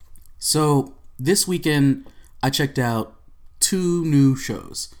So this weekend, I checked out two new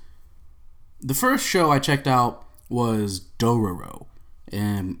shows. The first show I checked out was Dororo,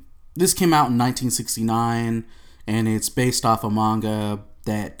 and this came out in 1969, and it's based off a manga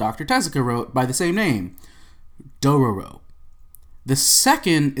that Dr. Tezuka wrote by the same name, Dororo. The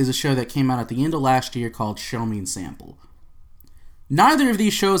second is a show that came out at the end of last year called Shomin Sample. Neither of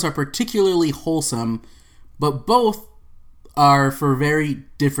these shows are particularly wholesome, but both are for very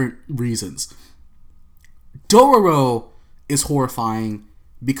different reasons. Dororo is horrifying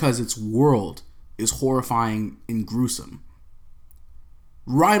because its world is horrifying and gruesome.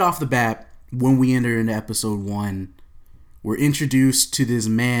 Right off the bat, when we enter into episode 1, we're introduced to this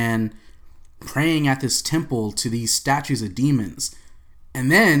man praying at this temple to these statues of demons.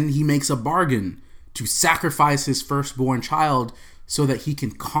 And then he makes a bargain to sacrifice his firstborn child so that he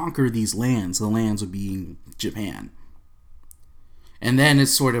can conquer these lands. The lands would be Japan. And then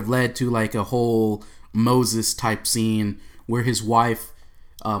it's sort of led to like a whole Moses type scene where his wife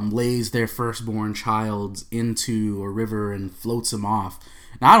lays their firstborn child into a river and floats him off.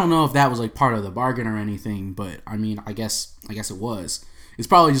 Now I don't know if that was like part of the bargain or anything, but I mean I guess it was. It's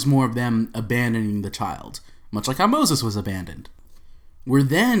probably just more of them abandoning the child, much like how Moses was abandoned. We're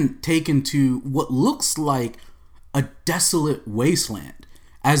then taken to what looks like a desolate wasteland,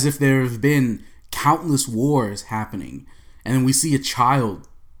 as if there have been countless wars happening. And then we see a child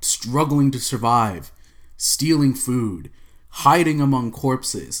struggling to survive, stealing food, hiding among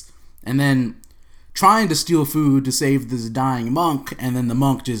corpses, and then trying to steal food to save this dying monk, and then the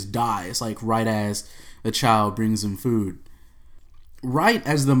monk just dies, like right as the child brings him food. Right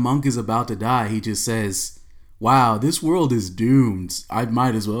as the monk is about to die, he just says, "Wow, this world is doomed. I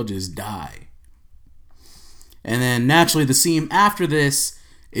might as well just die." And then naturally the scene after this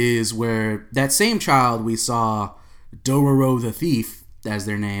is where that same child we saw, Dororo the Thief, as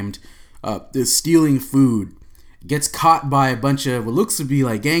they're named, is stealing food, gets caught by a bunch of what looks to be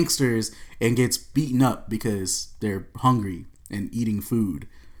like gangsters, and gets beaten up because they're hungry and eating food.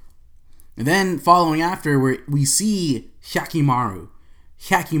 And then following after, we see Hyakimaru.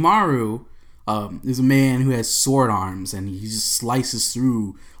 Hyakimaru is a man who has sword arms, and he just slices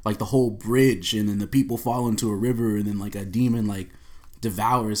through like the whole bridge, and then the people fall into a river, and then like a demon like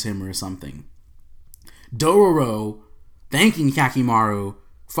devours him or something. Dororo, thanking Hyakimaru,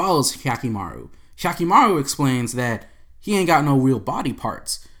 follows Hyakimaru. Hyakimaru explains that he ain't got no real body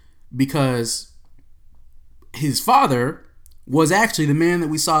parts because his father was actually the man that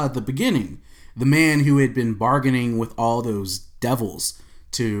we saw at the beginning, the man who had been bargaining with all those devils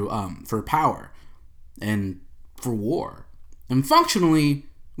to for power and for war. And functionally,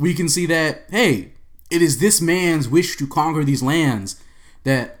 we can see that, hey, it is this man's wish to conquer these lands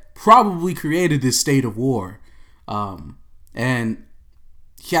that probably created this state of war. And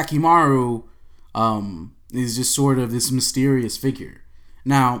Hyakimaru is just sort of this mysterious figure.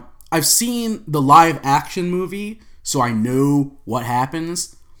 Now, I've seen the live action movie, so I know what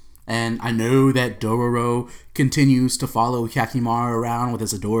happens. And I know that Dororo continues to follow Hyakimaru around with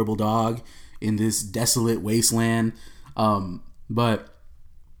his adorable dog in this desolate wasteland. But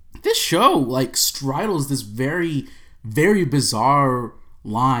this show like straddles this very, very bizarre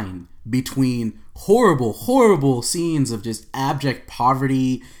line between horrible scenes of just abject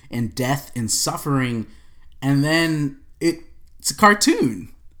poverty and death and suffering, and then it's a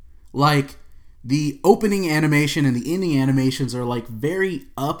cartoon. Like, the opening animation and the ending animations are like very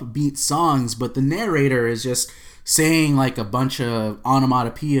upbeat songs, but the narrator is just saying like a bunch of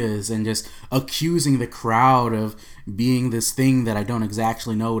onomatopoeias and just accusing the crowd of being this thing that I don't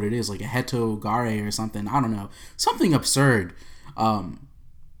exactly know what it is, like a hetogare or something. I don't know. Something absurd.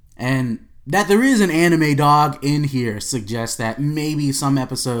 And that there is an anime dog in here suggests that maybe some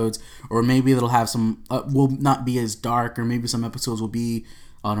episodes, or maybe it'll have some, will not be as dark, or maybe some episodes will be,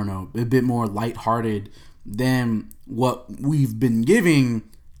 I don't know, a bit more lighthearted than what we've been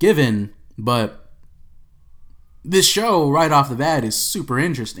given, but this show right off the bat is super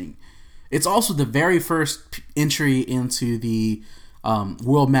interesting. It's also the very first entry into the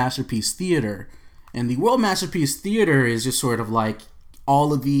World Masterpiece Theater, and the World Masterpiece Theater is just sort of like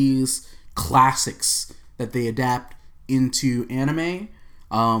all of these classics that they adapt into anime.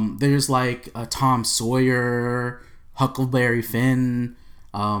 There's like a Tom Sawyer, Huckleberry Finn.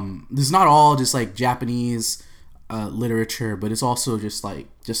 This is not all just like Japanese literature, but it's also just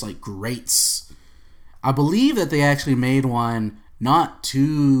like greats. I believe that they actually made one not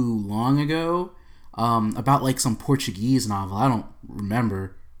too long ago about like some Portuguese novel. I don't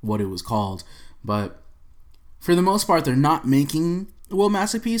remember what it was called, but for the most part, they're not making the World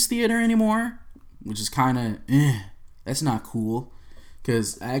Masterpiece Theater anymore, which is kind of that's not cool.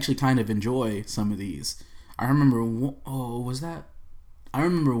 because I actually kind of enjoy some of these. I remember, I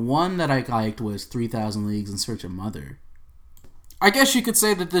remember one that I liked was 3,000 Leagues in Search of Mother. I guess you could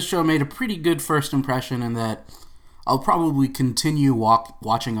say that this show made a pretty good first impression and that I'll probably continue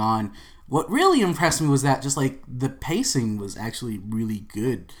watching on. What really impressed me was that just like the pacing was actually really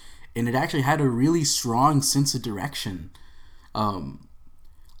good, and it actually had a really strong sense of direction.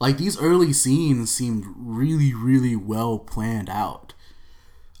 Like these early scenes seemed really, really well planned out.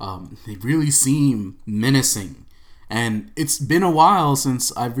 They really seem menacing. And it's been a while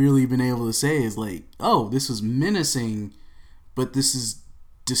since I've really been able to say is like, oh, this was menacing, but this is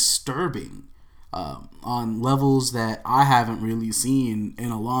disturbing on levels that I haven't really seen in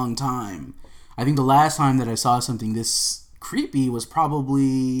a long time. I think the last time that I saw something this creepy was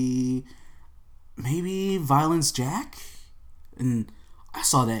probably maybe Violence Jack? And I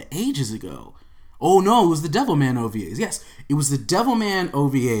saw that ages ago. Oh no, it was the Devilman OVAs. Yes, it was the Devilman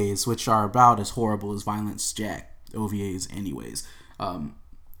OVAs, which are about as horrible as Violence Jack OVAs anyways.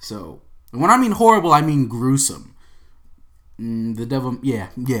 So, when I mean horrible, I mean gruesome.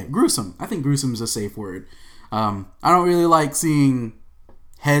 Gruesome. I think gruesome is a safe word. I don't really like seeing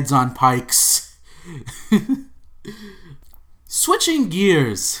heads on pikes. Switching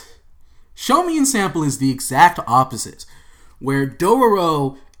gears. Shomin Sample is the exact opposite, where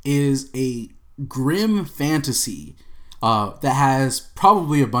Dororo is a grim fantasy that has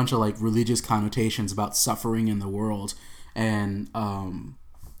probably a bunch of like religious connotations about suffering in the world and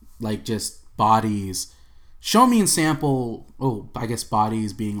like just bodies. Shomin Sample, I guess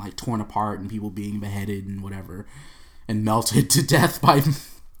bodies being like torn apart and people being beheaded and whatever and melted to death by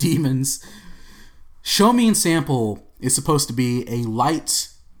demons. Shomin Sample is supposed to be a light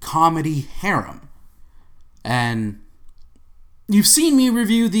comedy harem. And you've seen me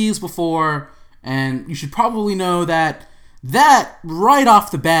review these before, and you should probably know that right off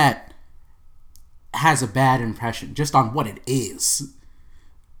the bat has a bad impression just on what it is.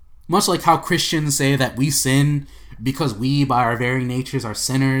 Much like how Christians say that we sin because we, by our very natures, are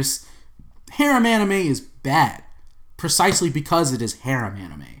sinners, harem anime is bad, precisely because it is harem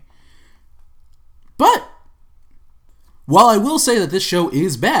anime. But, while I will say that this show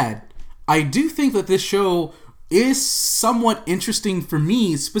is bad, I do think that this show is somewhat interesting for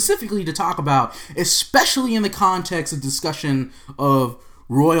me, specifically to talk about, especially in the context of discussion of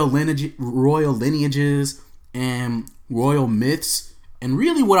royal lineages and royal myths. And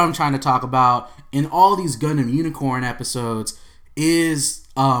really what I'm trying to talk about in all these Gundam Unicorn episodes is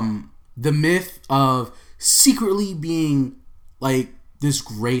the myth of secretly being like this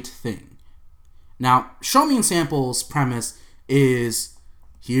great thing. Now, Shomin Sample's premise is,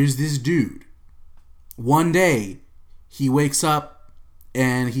 here's this dude. One day, he wakes up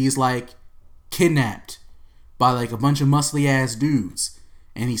and he's like kidnapped by like a bunch of muscly ass dudes.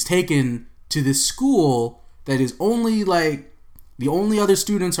 And he's taken to this school that is only like, the only other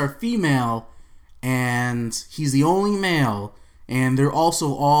students are female, and he's the only male, and they're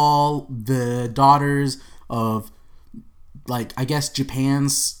also all the daughters of, like, I guess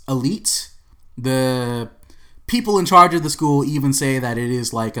Japan's elite. The people in charge of the school even say that it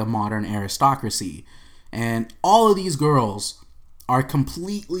is like a modern aristocracy. And all of these girls are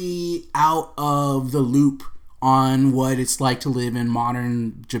completely out of the loop on what it's like to live in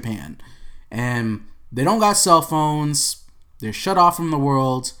modern Japan. And they don't got cell phones. They're shut off from the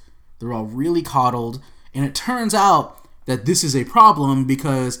world. They're all really coddled. And it turns out that this is a problem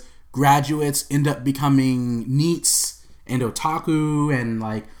because graduates end up becoming neets and otaku and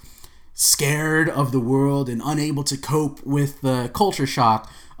like scared of the world and unable to cope with the culture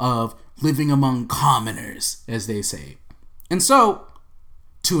shock of living among commoners, as they say. And so,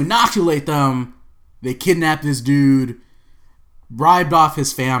 to inoculate them, they kidnapped this dude, bribed off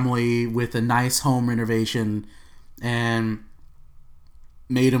his family with a nice home renovation, and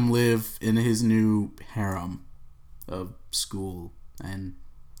made him live in his new harem of school. And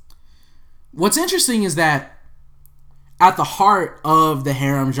what's interesting is that at the heart of the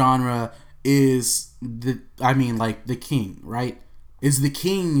harem genre is the king, right? Is the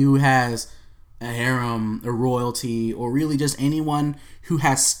king who has a harem, a royalty, or really just anyone who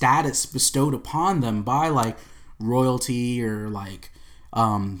has status bestowed upon them by like royalty or like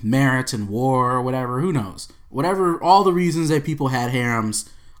merit in war or whatever, who knows? Whatever, all the reasons that people had harems,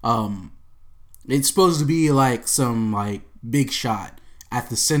 it's supposed to be like some like big shot at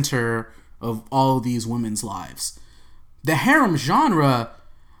the center of all of these women's lives. The harem genre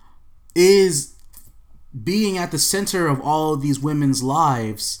is being at the center of all of these women's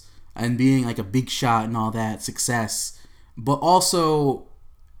lives and being like a big shot and all that success, but also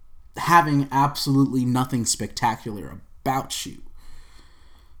having absolutely nothing spectacular about you.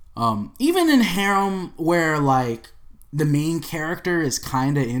 Even in harem, where like the main character is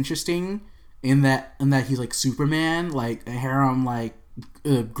kind of interesting in that he's like Superman, like a harem like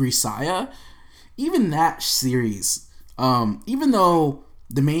Grisaya. Even that series, even though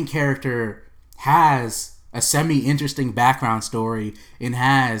the main character has a semi-interesting background story and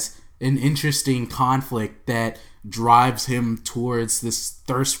has an interesting conflict that drives him towards this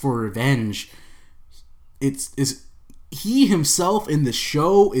thirst for revenge, he himself in the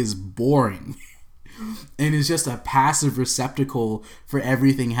show is boring and is just a passive receptacle for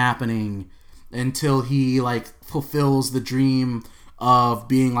everything happening until he like fulfills the dream of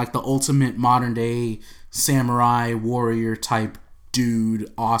being like the ultimate modern day samurai warrior type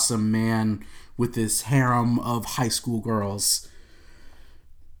dude, awesome man with this harem of high school girls.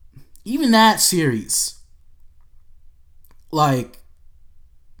 Even that series, like,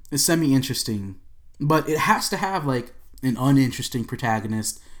 is semi-interesting, but it has to have like an uninteresting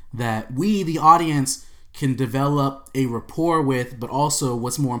protagonist that we, the audience, can develop a rapport with, but also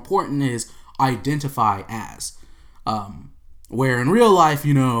what's more important is identify as. Where in real life,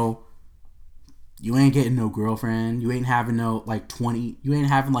 you know, you ain't getting no girlfriend, you ain't having no like 20, you ain't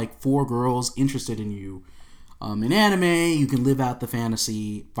having like 4 girls interested in you. In anime, you can live out the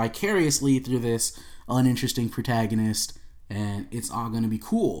fantasy vicariously through this uninteresting protagonist, and it's all gonna be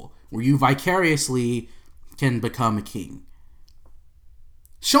cool. Where you vicariously can become a king.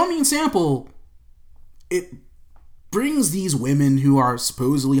 Shomin Sample, it brings these women who are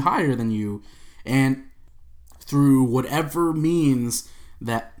supposedly higher than you, and through whatever means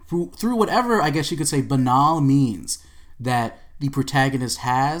that, through whatever, I guess you could say, banal means that the protagonist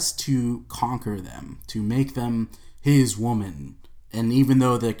has to conquer them, to make them his woman. And even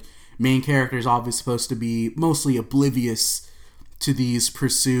though the main character is obviously supposed to be mostly oblivious to these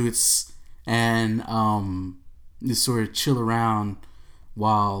pursuits and just sort of chill around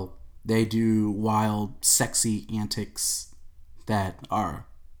while they do wild, sexy antics that are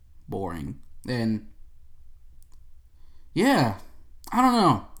boring. And yeah, I don't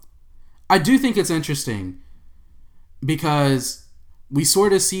know. I do think it's interesting because we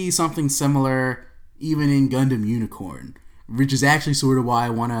sort of see something similar even in Gundam Unicorn, which is actually sort of why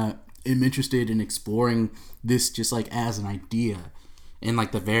am interested in exploring this just like as an idea in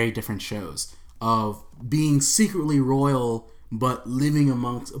like the very different shows of being secretly royal but living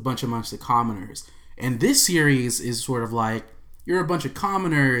amongst the commoners. And this series is sort of like you're a bunch of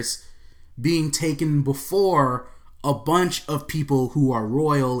commoners being taken before a bunch of people who are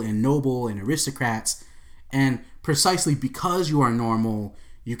royal and noble and aristocrats, and precisely because you are normal,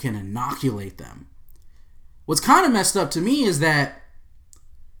 you can inoculate them. What's kind of messed up to me is that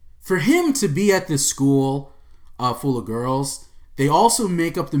for him to be at this school full of girls, they also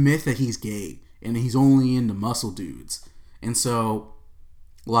make up the myth that he's gay and he's only into muscle dudes. And so,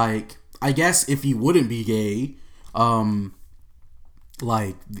 like, I guess if he wouldn't be gay,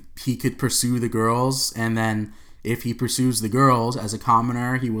 like, he could pursue the girls, and then if he pursues the girls as a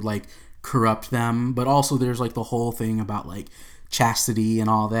commoner, he would, like, corrupt them. But also there's, like, the whole thing about, like, chastity and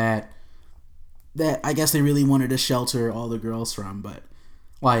all that I guess they really wanted to shelter all the girls from. But,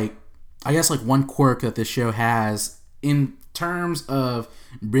 like, I guess, like, one quirk that this show has in terms of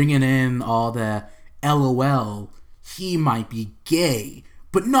bringing in all the LOL, he might be gay,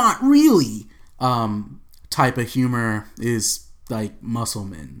 but not really, type of humor is, like,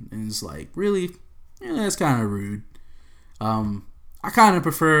 Muscleman. And it's, like, really... yeah, that's kind of rude. I kind of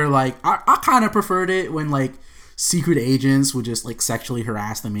prefer, like, I kind of preferred it when, like, secret agents would just, like, sexually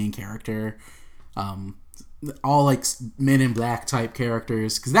harass the main character. All, like, Men in Black type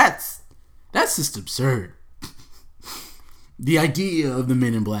characters, because that's just absurd. The idea of the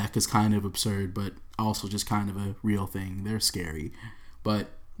Men in Black is kind of absurd, but also just kind of a real thing. They're scary. But,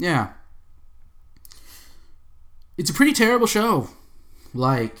 yeah. It's a pretty terrible show.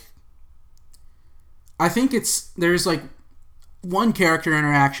 Like... I think there's like one character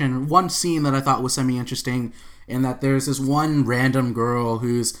interaction, one scene that I thought was semi-interesting, and that there's this one random girl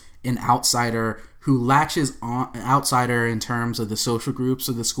who's an outsider who latches on, an outsider in terms of the social groups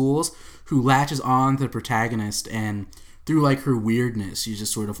of the schools, who latches on to the protagonist, and through like her weirdness, she's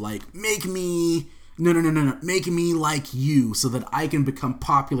just sort of like, make me like you so that I can become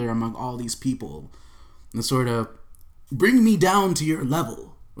popular among all these people, and sort of bring me down to your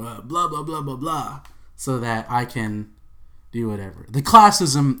level, blah, blah, blah, blah, blah. So that I can do whatever. The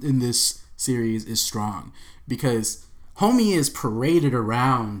classism in this series is strong because Homie is paraded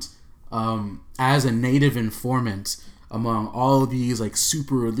around as a native informant among all of these like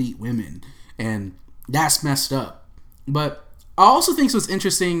super elite women, and that's messed up. But I also think what's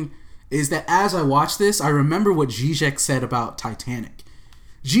interesting is that as I watch this, I remember what Zizek said about Titanic.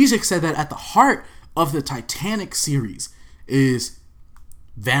 Zizek said that at the heart of the Titanic series is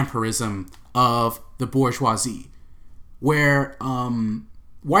vampirism of the bourgeoisie, where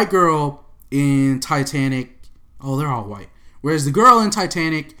white girl in Titanic, oh, they're all white, whereas the girl in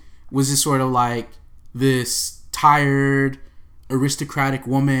Titanic was just sort of like this tired aristocratic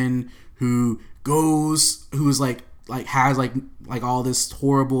woman who's like has all this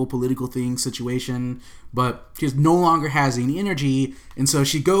horrible political situation, but she no longer has any energy, and so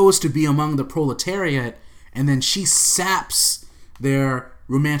she goes to be among the proletariat, and then she saps their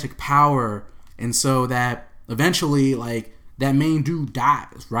romantic power, and so that eventually, like, that main dude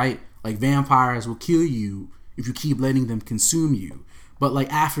dies, right? Like, vampires will kill you if you keep letting them consume you. But,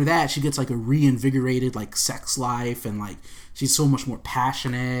 like, after that, she gets, like, a reinvigorated, like, sex life, and, like, she's so much more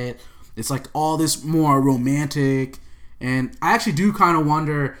passionate. It's, like, all this more romantic. And I actually do kind of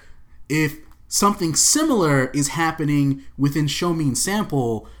wonder if something similar is happening within Shomin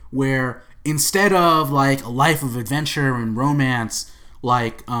Sample, where instead of, like, a life of adventure and romance,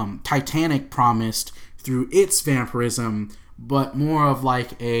 like, Titanic promised through its vampirism, but more of,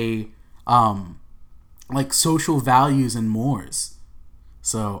 like, a, like, social values and mores.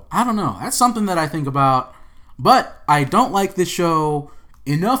 So, I don't know. That's something that I think about. But I don't like this show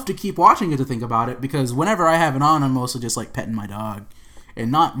enough to keep watching it to think about it, because whenever I have it on, I'm mostly just, like, petting my dog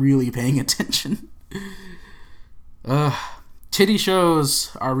and not really paying attention. Titty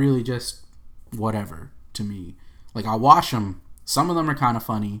shows are really just whatever to me. Like, I watch them. Some of them are kind of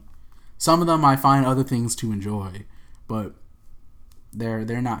funny. Some of them I find other things to enjoy. But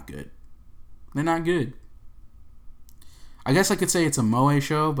they're not good. They're not good. I guess I could say it's a moe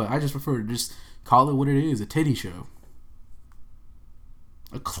show, but I just prefer to just call it what it is, a titty show.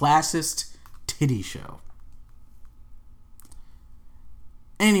 A classist titty show.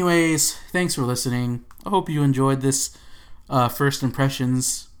 Anyways, thanks for listening. I hope you enjoyed this First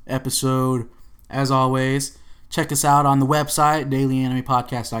Impressions episode. As always, check us out on the website,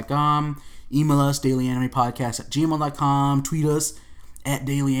 dailyanimetopodcast.com. Email us, dailyanimepodcast@gmail.com. Tweet us at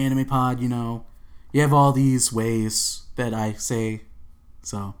dailyanimetopod. You have all these ways that I say.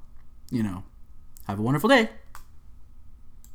 So, have a wonderful day.